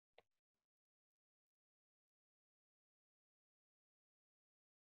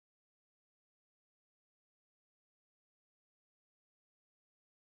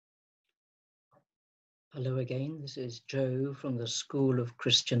Hello again, this is Joe from the School of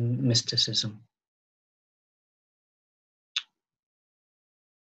Christian Mysticism,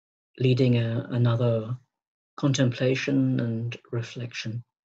 leading another contemplation and reflection.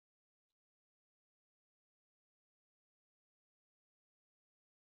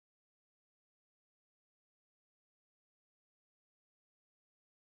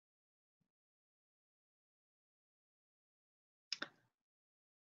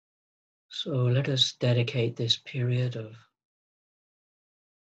 So let us dedicate this period of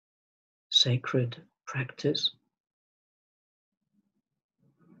sacred practice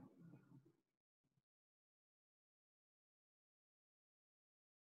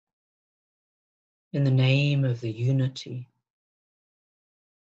in the name of the unity,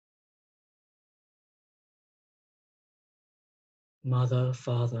 Mother,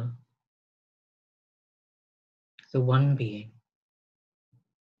 Father, the one being.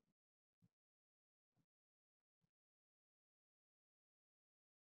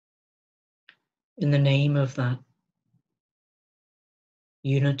 In the name of that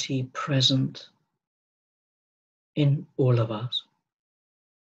unity present in all of us,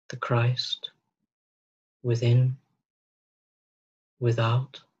 the Christ, within,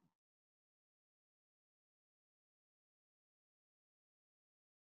 without,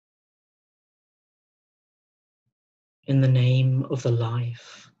 in the name of the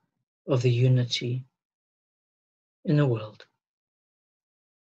life of the unity in the world,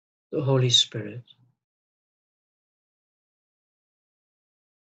 the Holy Spirit.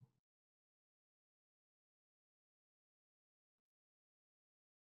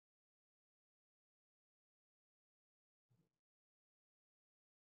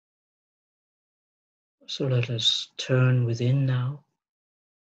 So let us turn within now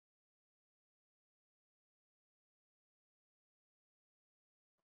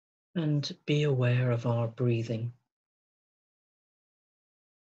and be aware of our breathing.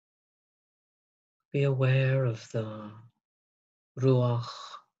 Be aware of the ruach,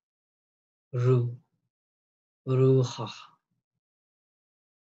 ru, ruach,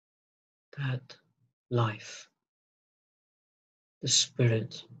 that life, the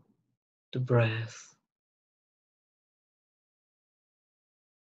spirit, the breath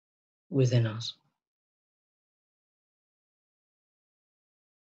within us.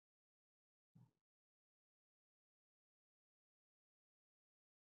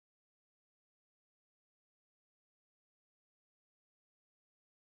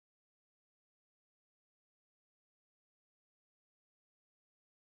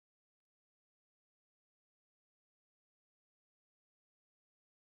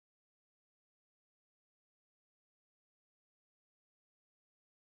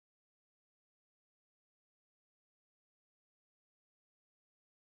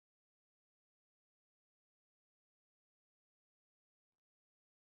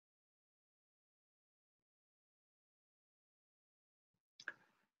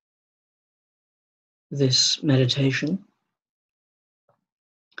 This meditation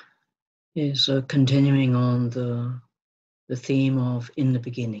is continuing on the theme of in the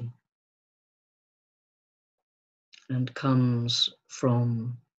beginning, and comes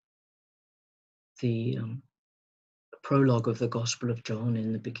from the prologue of the Gospel of John.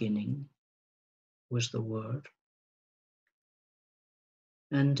 In the beginning was the Word,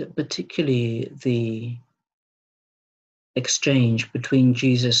 and particularly the exchange between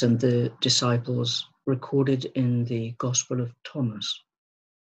Jesus and the disciples recorded in the Gospel of Thomas,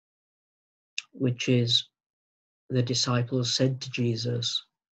 which is the disciples said to Jesus,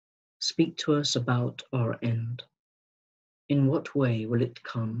 "Speak to us about our end. In what way will it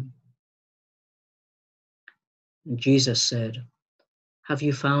come?" And Jesus said, "Have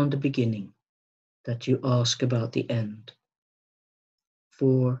you found a beginning that you ask about the end?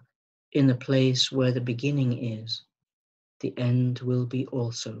 For in the place where the beginning is, the end will be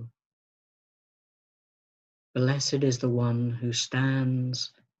also. Blessed is the one who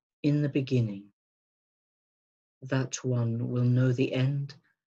stands in the beginning. That one will know the end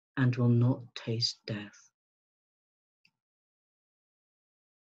and will not taste death."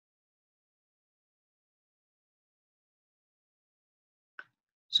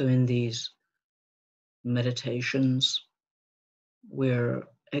 So in these meditations, we're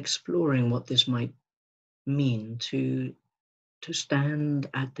exploring what this might mean to stand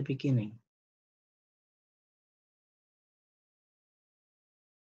at the beginning.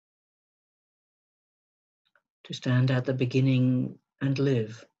 To stand at the beginning and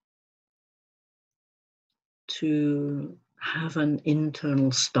live. To have an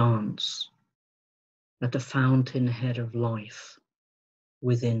internal stance at the fountainhead of life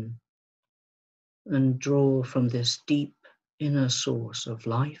within. and draw from this deep inner source of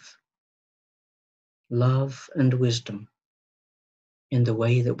life, love, and wisdom in the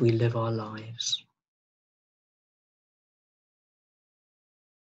way that we live our lives.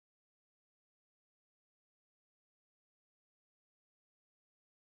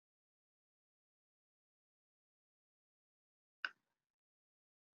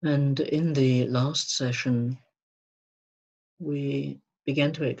 And in the last session, we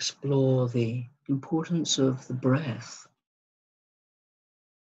began to explore the importance of the breath.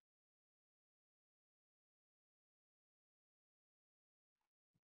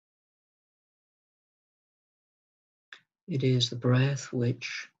 It is the breath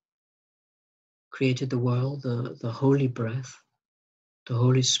which created the world, the holy breath, the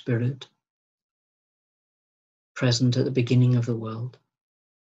Holy Spirit, present at the beginning of the world,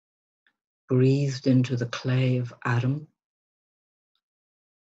 breathed into the clay of Adam,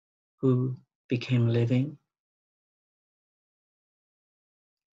 who became living,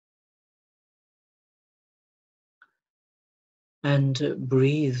 and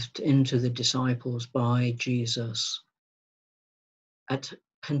breathed into the disciples by Jesus at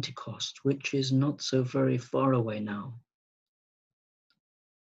Pentecost, which is not so very far away now,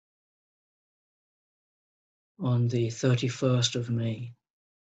 on the 31st of May.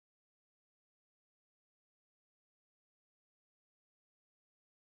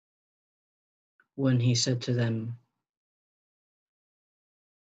 When he said to them,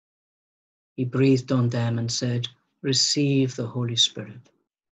 he breathed on them and said, "Receive the Holy Spirit."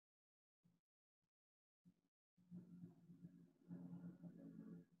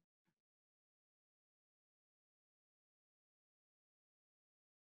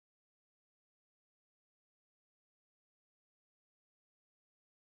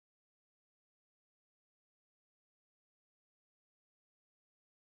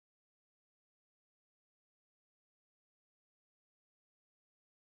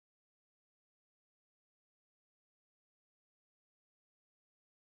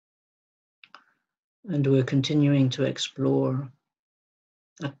 And we're continuing to explore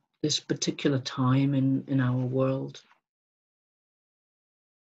at this particular time in our world,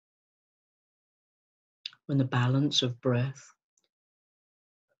 when the balance of breath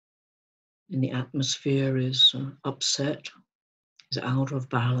in the atmosphere is upset, is out of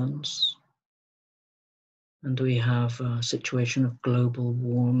balance, and we have a situation of global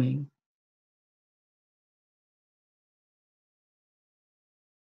warming.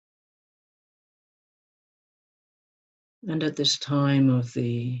 And at this time of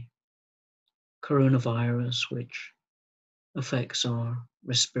the coronavirus, which affects our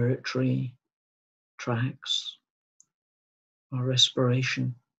respiratory tracts, our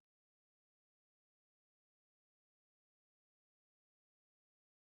respiration,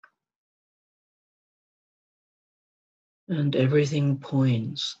 and everything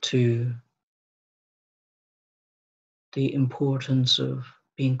points to the importance of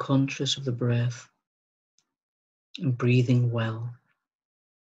being conscious of the breath and breathing well.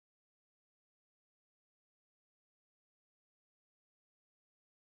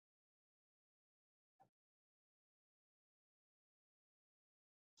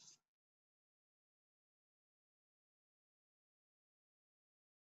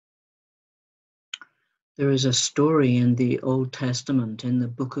 There is a story in the Old Testament, in the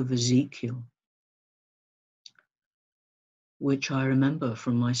book of Ezekiel, which I remember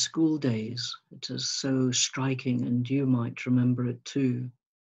from my school days. It is so striking, and you might remember it too,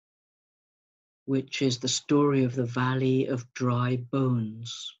 which is the story of the valley of dry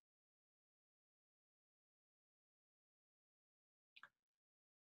bones.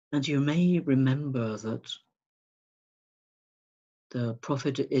 And you may remember that the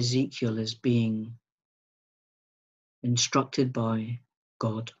prophet Ezekiel is being instructed by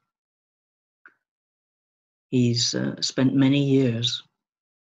God. He's spent many years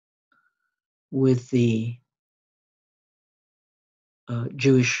with the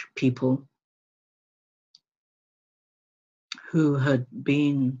Jewish people who had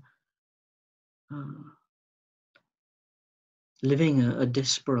been living a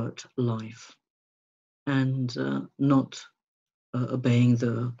disparate life and not obeying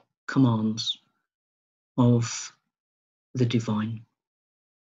the commands of the divine.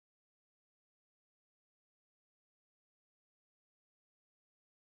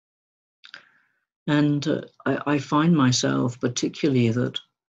 And I find myself particularly that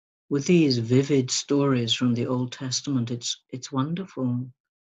with these vivid stories from the Old Testament, it's wonderful,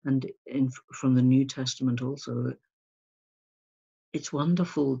 and from the New Testament also, it's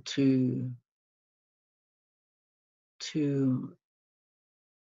wonderful to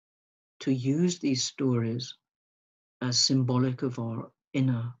to use these stories as symbolic of our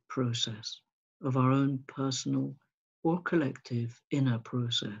inner process, of our own personal or collective inner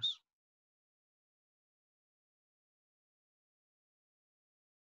process.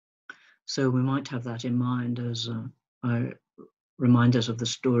 So we might have that in mind as reminders of the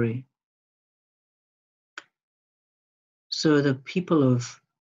story. So the people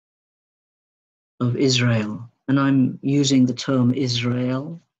of Israel, and I'm using the term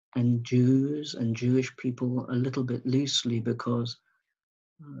Israel and Jews and Jewish people a little bit loosely because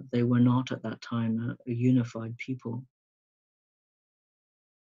they were not at that time a unified people.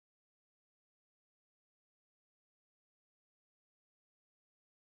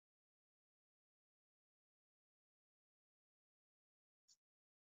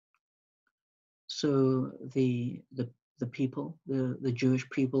 So the people, the Jewish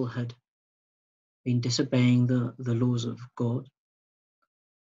people had been disobeying the laws of God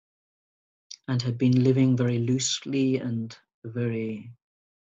and had been living very loosely and very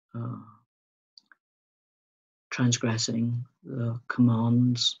transgressing the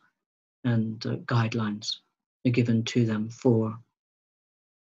commands and guidelines given to them for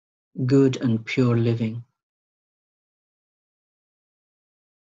good and pure living.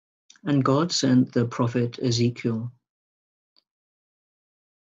 And God sent the prophet Ezekiel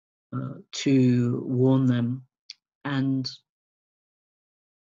to warn them. And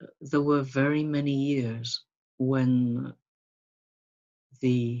there were very many years when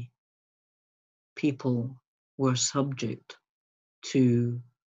the people were subject to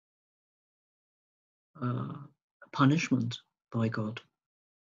punishment by God,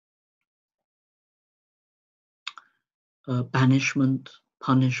 banishment,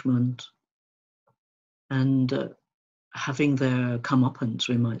 punishment, and having their comeuppance,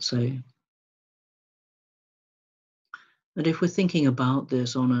 we might say. And if we're thinking about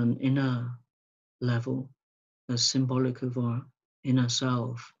this on an inner level, as symbolic of our inner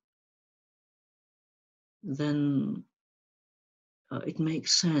self, then it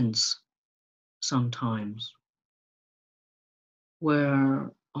makes sense sometimes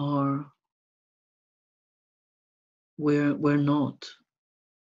where we're not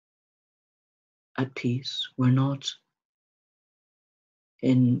at peace, we're not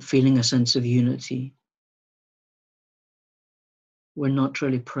in feeling a sense of unity, we're not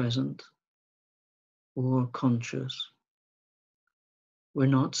really present or conscious, we're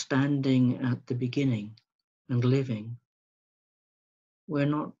not standing at the beginning and living, we're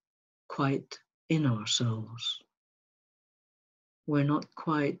not quite in ourselves, we're not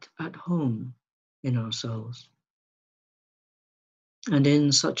quite at home in ourselves. And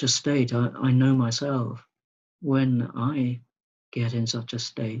in such a state, I know myself, when I get in such a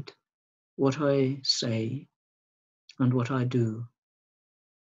state, what I say and what I do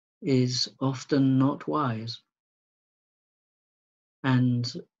is often not wise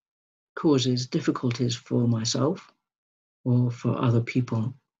and causes difficulties for myself or for other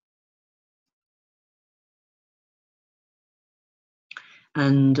people.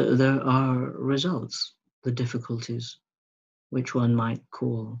 And there are results, the difficulties, which one might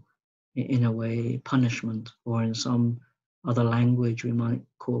call, in a way, punishment, or in some other language we might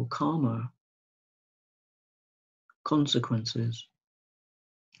call karma, consequences.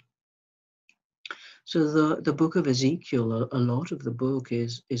 So the book of Ezekiel, a lot of the book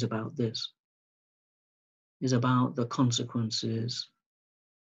is about this, is about the consequences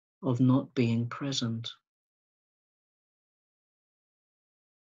of not being present.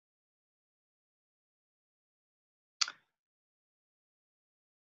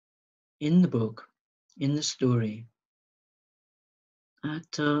 In the book, in the story,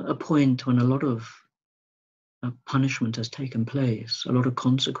 at a point when a lot of punishment has taken place, a lot of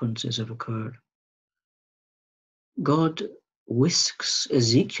consequences have occurred, God whisks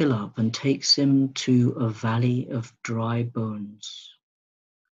Ezekiel up and takes him to a valley of dry bones.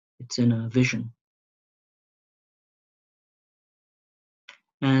 It's in a vision.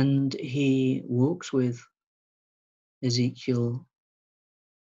 And he walks with Ezekiel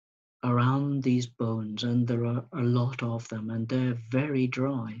around these bones, and there are a lot of them, and they're very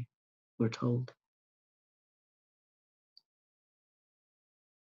dry, we're told.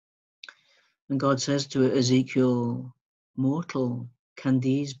 And God says to Ezekiel, "Mortal, can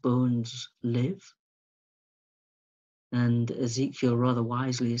these bones live?" And Ezekiel rather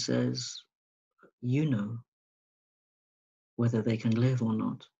wisely says, "You know whether they can live or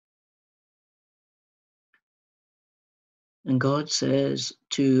not." And God says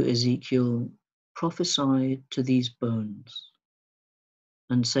to Ezekiel, "Prophesy to these bones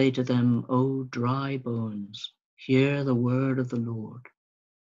and say to them, O dry bones, hear the word of the Lord.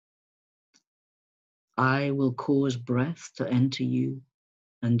 I will cause breath to enter you,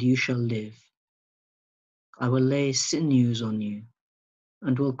 and you shall live. I will lay sinews on you,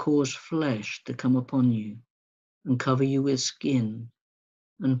 and will cause flesh to come upon you, and cover you with skin,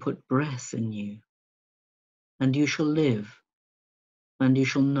 and put breath in you. And you shall live, and you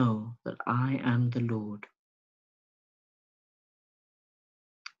shall know that I am the Lord.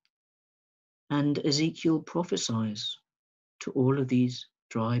 And Ezekiel prophesies to all of these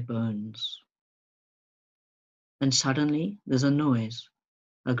dry bones. And suddenly there's a noise,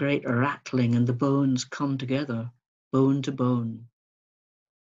 a great rattling, and the bones come together, bone to bone.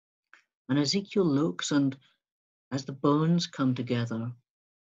 And Ezekiel looks, and as the bones come together,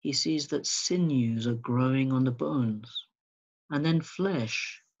 he sees that sinews are growing on the bones, and then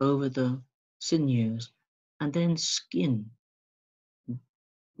flesh over the sinews, and then skin.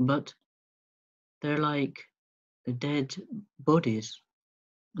 But they're like the dead bodies,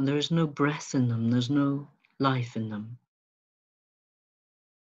 and there is no breath in them, there's no life in them.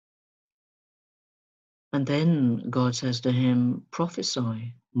 And then God says to him,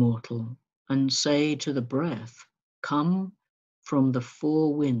 prophesy, mortal, and say to the breath, come from the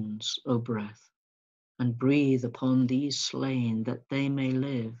four winds, O breath, and breathe upon these slain that they may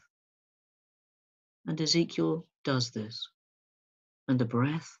live. And Ezekiel does this, and the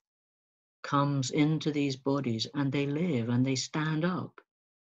breath comes into these bodies, and they live, and they stand up.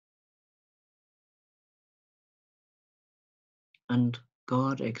 And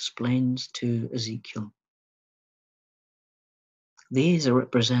God explains to Ezekiel, these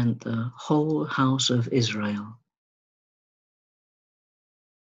represent the whole house of Israel.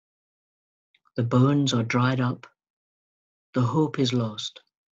 The bones are dried up, the hope is lost,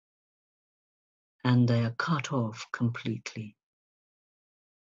 and they are cut off completely.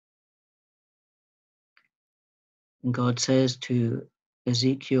 And God says to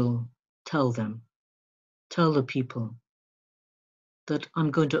Ezekiel, tell the people, that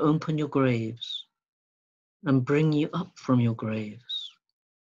I'm going to open your graves and bring you up from your graves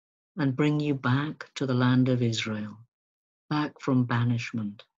and bring you back to the land of Israel, back from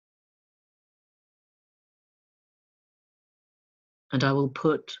banishment. And I will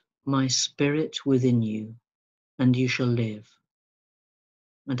put my spirit within you, and you shall live.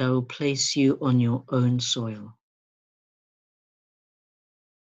 And I will place you on your own soil.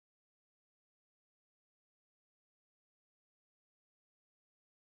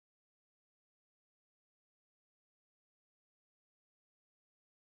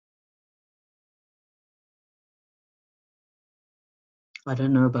 I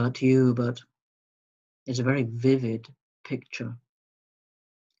don't know about you, but it's a very vivid picture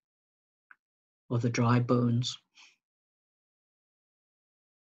of the dry bones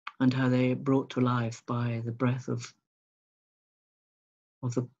and how they are brought to life by the breath of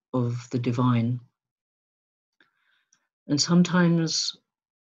the divine. And sometimes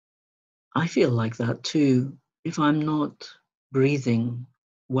I feel like that too, if I'm not breathing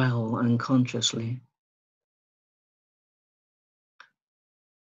well and consciously.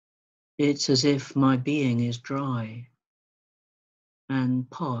 It's as if my being is dry and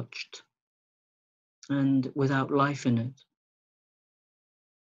parched and without life in it.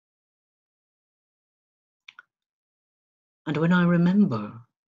 And when I remember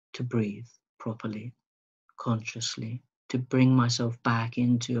to breathe properly, consciously, to bring myself back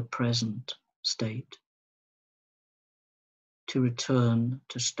into a present state, to return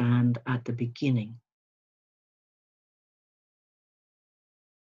to stand at the beginning,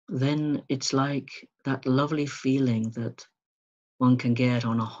 then it's like that lovely feeling that one can get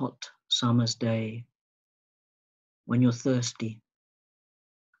on a hot summer's day when you're thirsty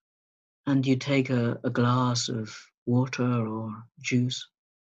and you take a glass of water or juice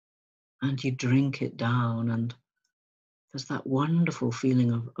and you drink it down, and there's that wonderful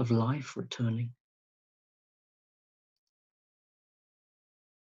feeling of life returning.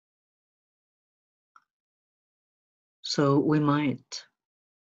 So we might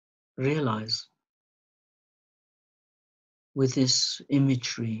realize with this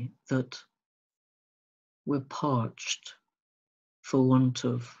imagery that we're parched for want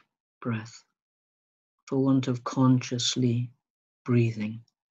of breath, for want of consciously breathing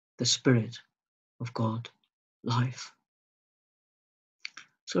the Spirit of God, life.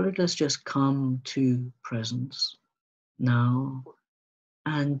 So let us just come to presence now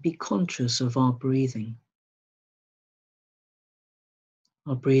and be conscious of our breathing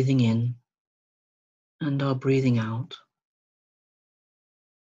in and our breathing out.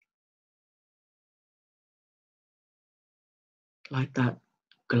 Like that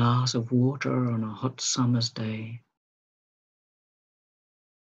glass of water on a hot summer's day,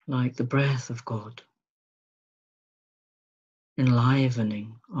 like the breath of God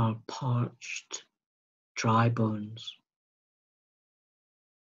enlivening our parched, dry bones.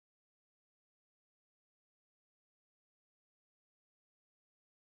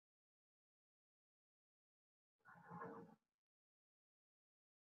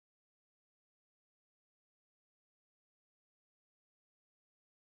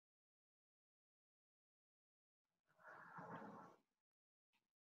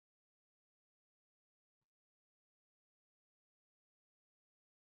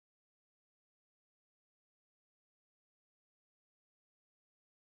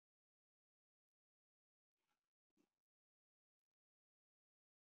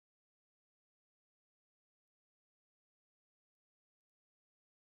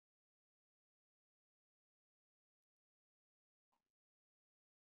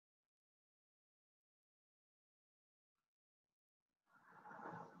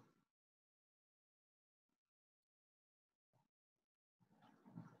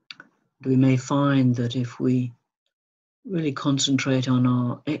 We may find that if we really concentrate on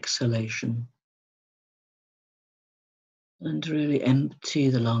our exhalation and really empty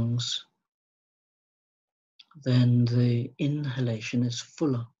the lungs, then the inhalation is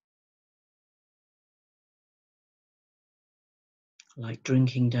fuller, like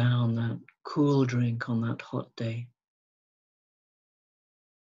drinking down that cool drink on that hot day.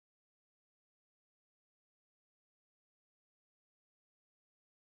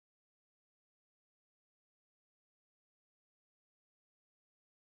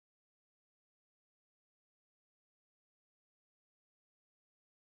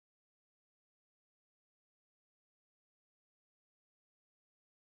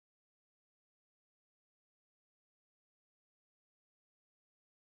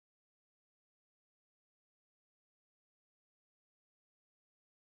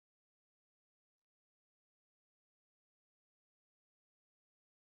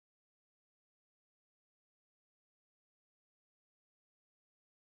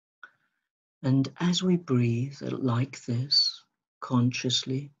 And as we breathe like this,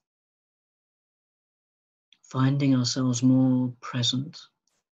 consciously, finding ourselves more present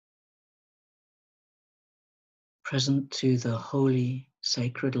to the holy,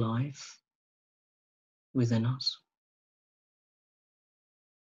 sacred life within us,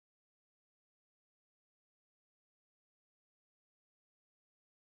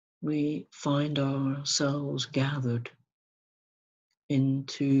 we find ourselves gathered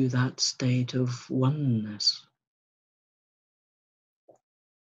into that state of oneness.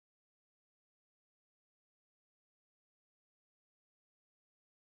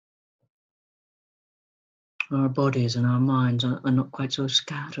 Our bodies and our minds are not quite so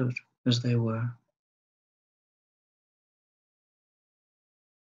scattered as they were.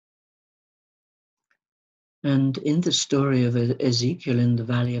 And in the story of Ezekiel in the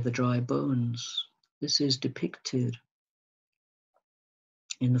Valley of the Dry Bones, this is depicted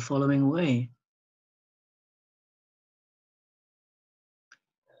in the following way.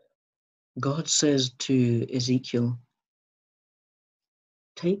 God says to Ezekiel,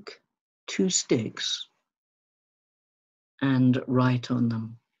 take 2 sticks and write on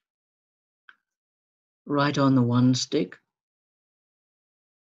them. Write on the one stick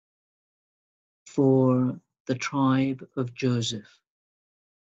for the tribe of Joseph,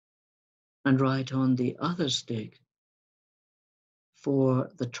 and write on the other stick for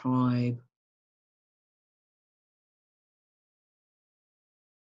the tribe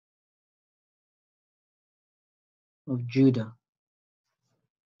of Judah.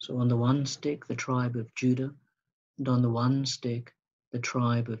 So on the one stick, the tribe of Judah, and on the one stick, the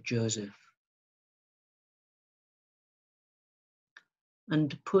tribe of Joseph.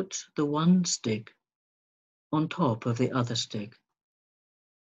 And put the one stick on top of the other stick,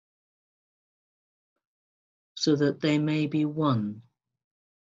 so that they may be one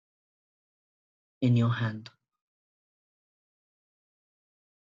in your hand.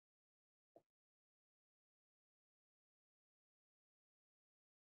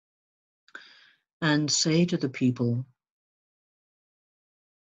 And say to the people,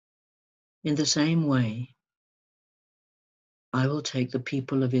 in the same way, I will take the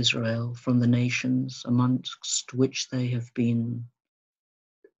people of Israel from the nations amongst which they have been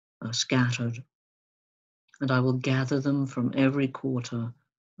scattered, and I will gather them from every quarter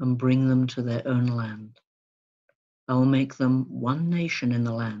and bring them to their own land. I will make them one nation in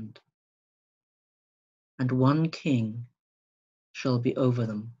the land, and one king shall be over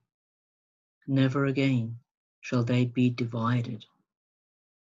them. Never again shall they be divided.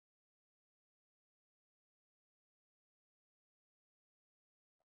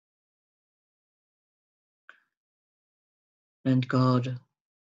 And God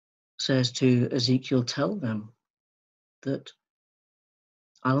says to Ezekiel, tell them that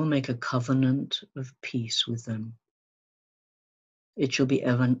I will make a covenant of peace with them. It shall be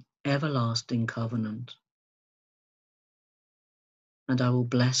an everlasting covenant, and I will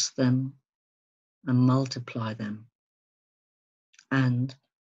bless them and multiply them, and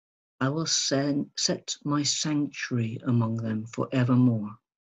I will set my sanctuary among them forevermore.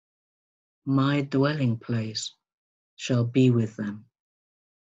 My dwelling place shall be with them,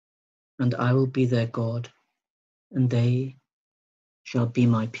 and I will be their God, and they shall be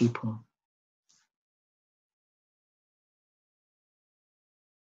my people.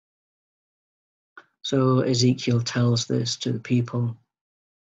 So Ezekiel tells this to the people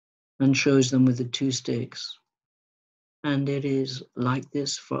and shows them with the two sticks. And it is like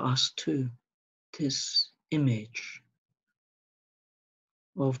this for us too, this image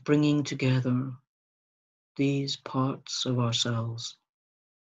of bringing together these parts of ourselves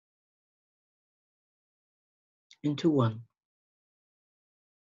into one.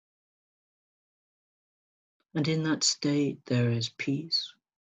 And in that state, there is peace,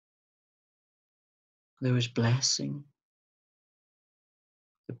 there is blessing,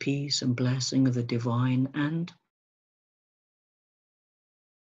 the peace and blessing of the divine, and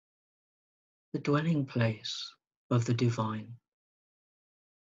the dwelling place of the divine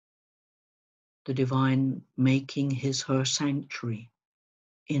making her sanctuary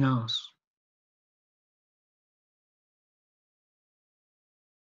in us.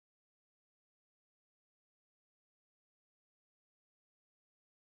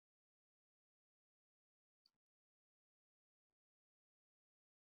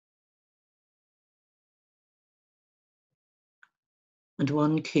 And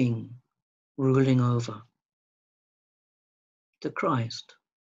one king ruling over the Christ,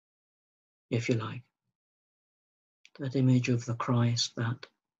 if you like, that image of the Christ,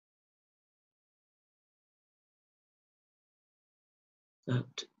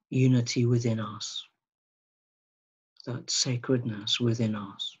 that unity within us, that sacredness within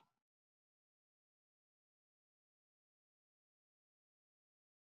us.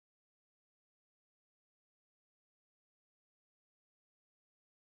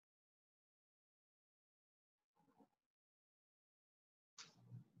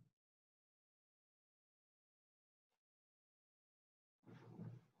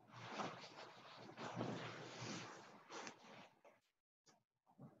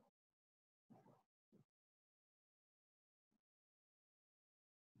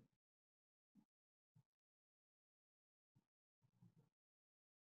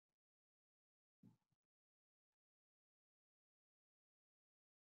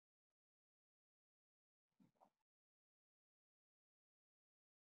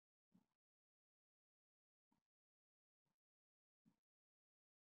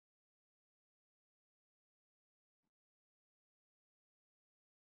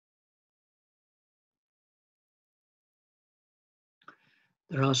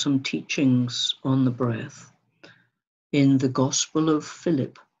 There are some teachings on the breath in the Gospel of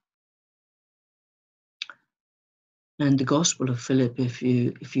Philip. And the Gospel of Philip, if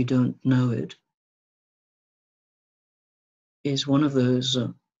you don't know it, is one of those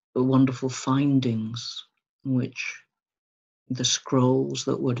wonderful findings which the scrolls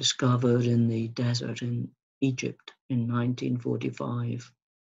that were discovered in the desert in Egypt in 1945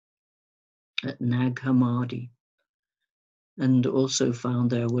 at Nag Hammadi. And also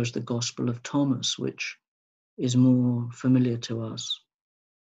found there was the Gospel of Thomas, which is more familiar to us.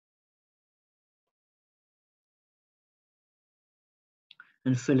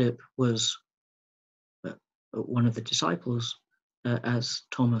 And Philip was one of the disciples, as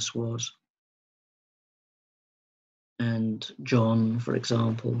Thomas was. And John, for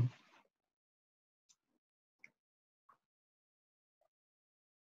example.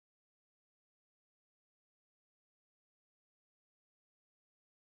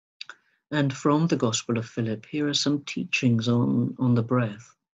 And from the Gospel of Philip, here are some teachings on the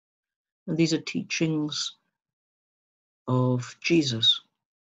breath. And these are teachings of Jesus.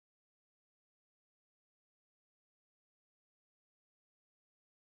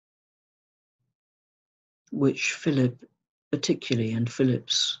 Which Philip particularly, and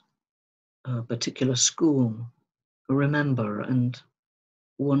Philip's particular school, remember and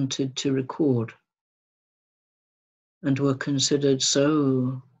wanted to record, and were considered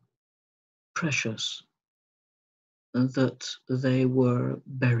so precious that they were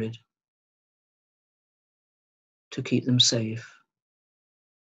buried to keep them safe.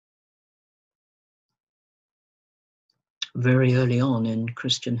 Very early on in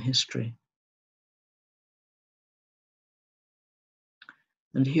Christian history.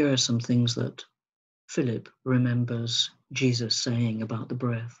 And here are some things that Philip remembers Jesus saying about the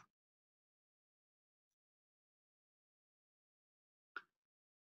breath.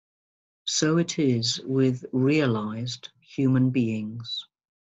 So it is with realized human beings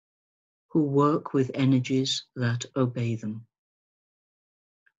who work with energies that obey them.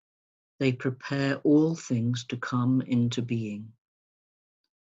 They prepare all things to come into being.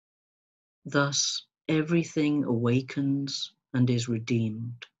 Thus, everything awakens and is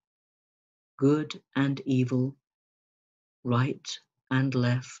redeemed. Good and evil, right and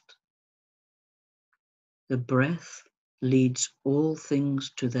left. The breath leads all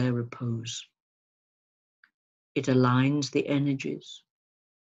things to their repose. It aligns the energies,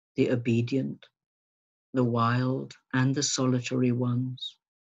 the obedient, the wild, and the solitary ones.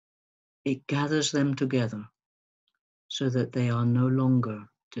 It gathers them together so that they are no longer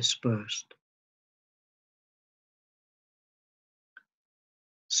dispersed.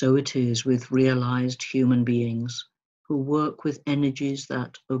 So it is with realized human beings who work with energies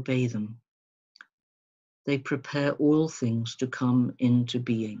that obey them. They prepare all things to come into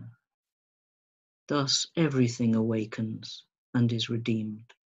being. Thus everything awakens and is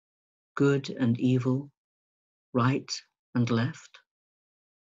redeemed. Good and evil, right and left.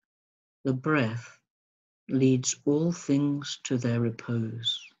 The breath leads all things to their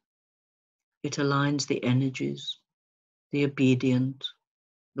repose. It aligns the energies, the obedient,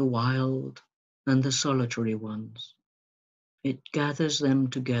 the wild, and the solitary ones. It gathers them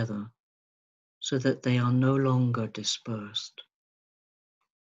together so that they are no longer dispersed.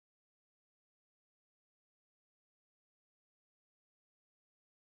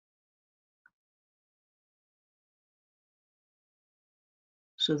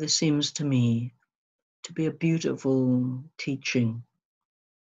 So this seems to me to be a beautiful teaching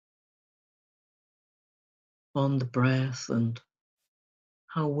on the breath and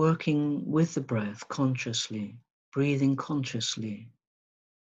how working with the breath consciously, breathing consciously,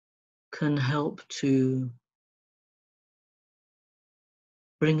 can help to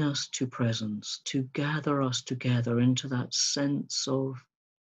bring us to presence, to gather us together into that sense of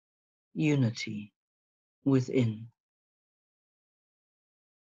unity within,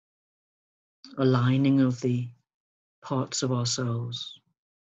 aligning of the parts of ourselves,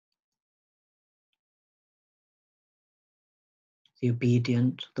 the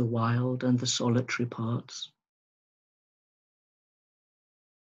obedient, the wild, and the solitary parts,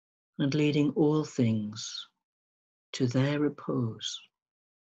 and leading all things to their repose,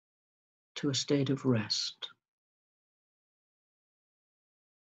 to a state of rest.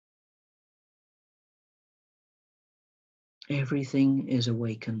 Everything is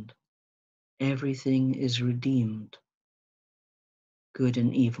awakened. Everything is redeemed. Good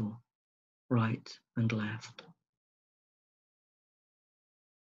and evil, right and left.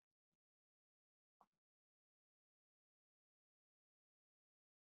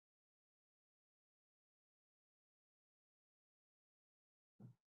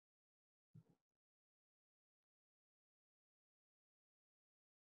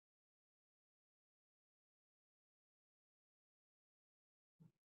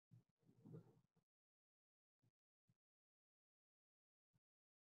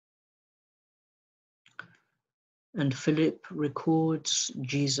 And Philip records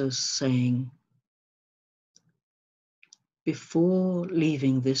Jesus saying, before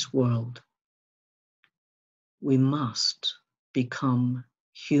leaving this world, we must become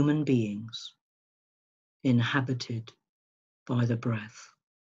human beings inhabited by the breath.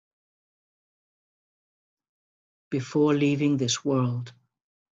 Before leaving this world,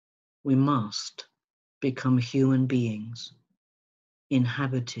 we must become human beings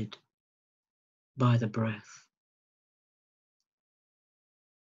inhabited by the breath.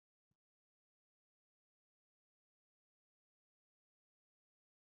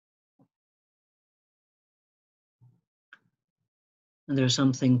 And there's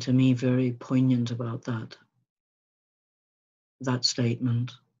something to me very poignant about that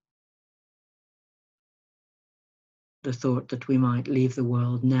statement. The thought that we might leave the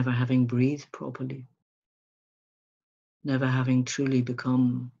world never having breathed properly, never having truly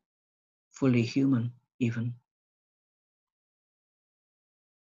become fully human, even.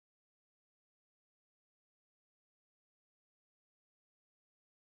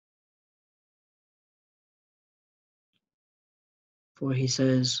 For he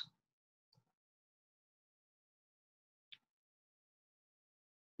says,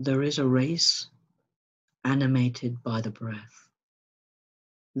 there is a race animated by the breath.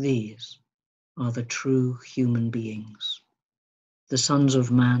 These are the true human beings, the sons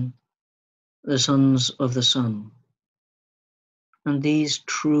of man, the sons of the sun, And these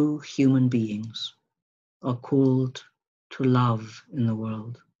true human beings are called to love in the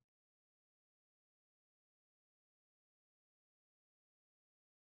world.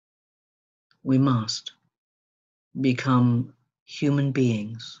 We must become human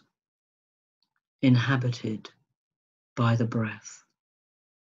beings inhabited by the breath,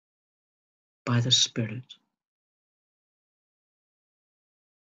 by the Spirit.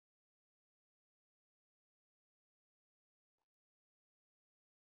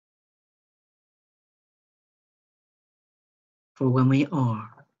 For when we are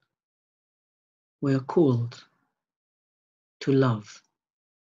called to love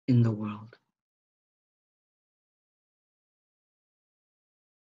in the world.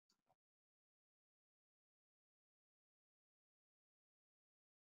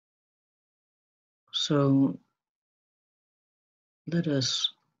 So let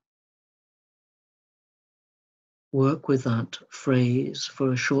us work with that phrase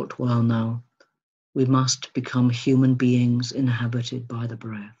for a short while now. We must become human beings inhabited by the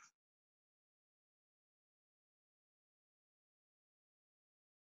breath.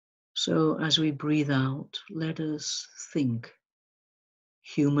 So as we breathe out, let us think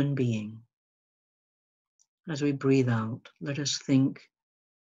human being. As we breathe out, let us think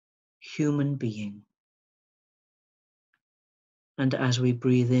human being. And as we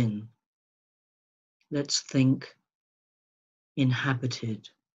breathe in, let's think inhabited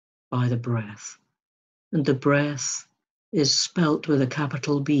by the breath. And the breath is spelt with a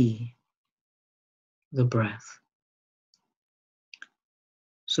capital B, the breath.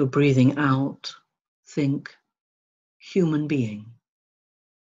 So breathing out, think human being.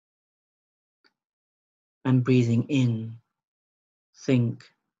 And breathing in, think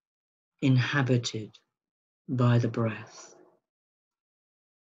inhabited by the breath.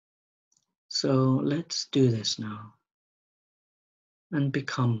 So let's do this now and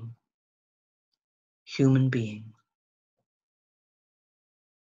become human being,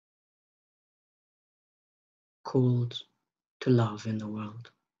 called to love in the world.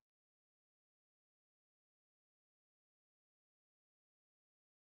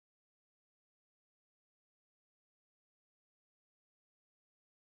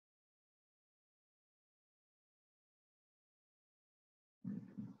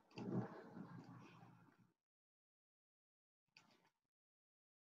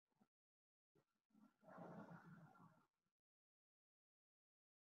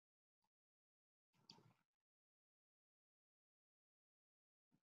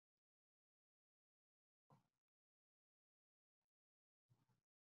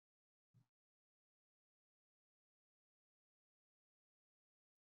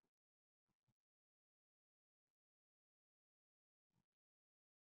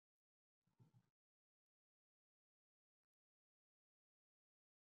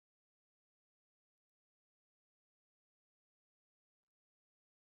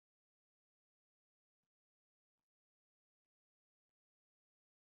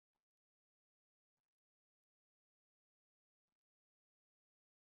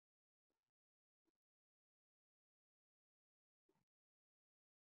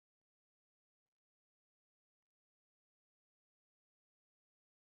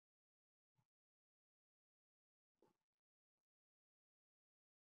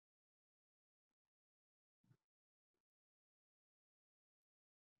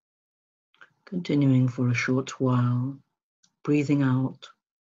 Continuing for a short while, breathing out,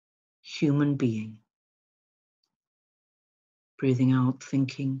 human being. Breathing out,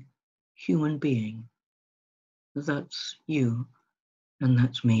 thinking, human being. That's you and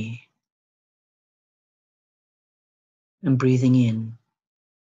that's me. And breathing in,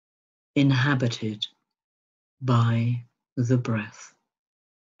 inhabited by the breath,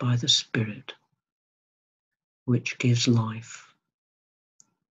 by the Spirit, which gives life.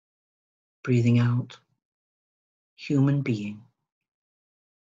 Breathing out, human being.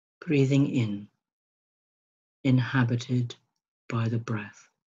 Breathing in, inhabited by the breath.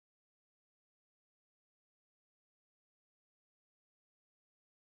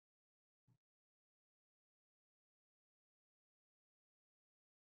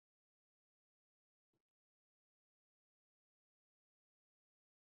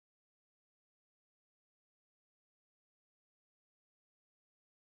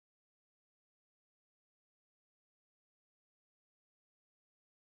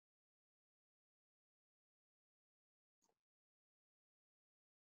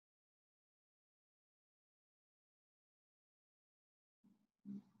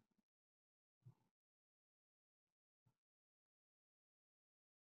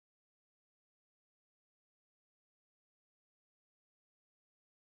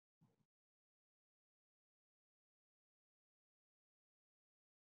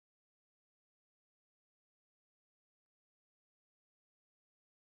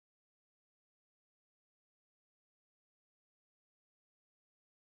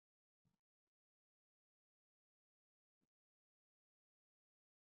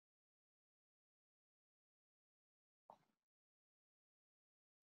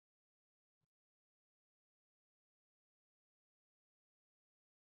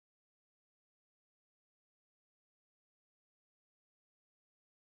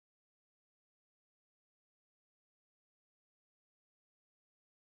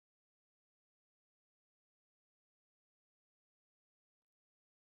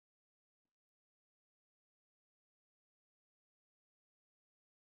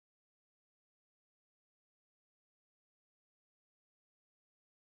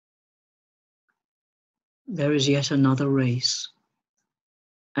 there is yet another race,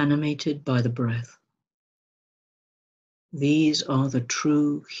 animated by the breath. These are the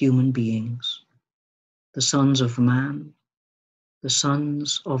true human beings, the sons of man, the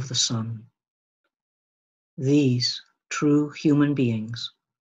sons of the sun. These true human beings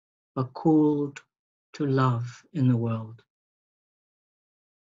are called to love in the world.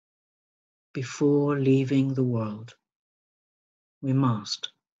 Before leaving the world, we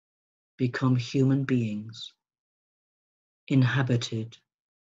must become human beings, inhabited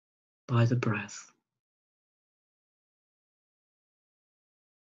by the breath.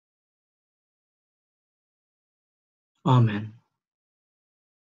 Amen.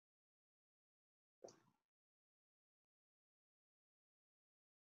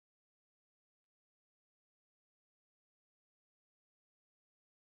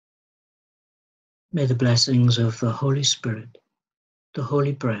 May the blessings of the Holy Spirit, the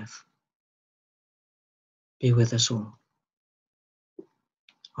Holy Breath, be with us all.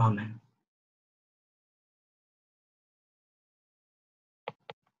 Amen.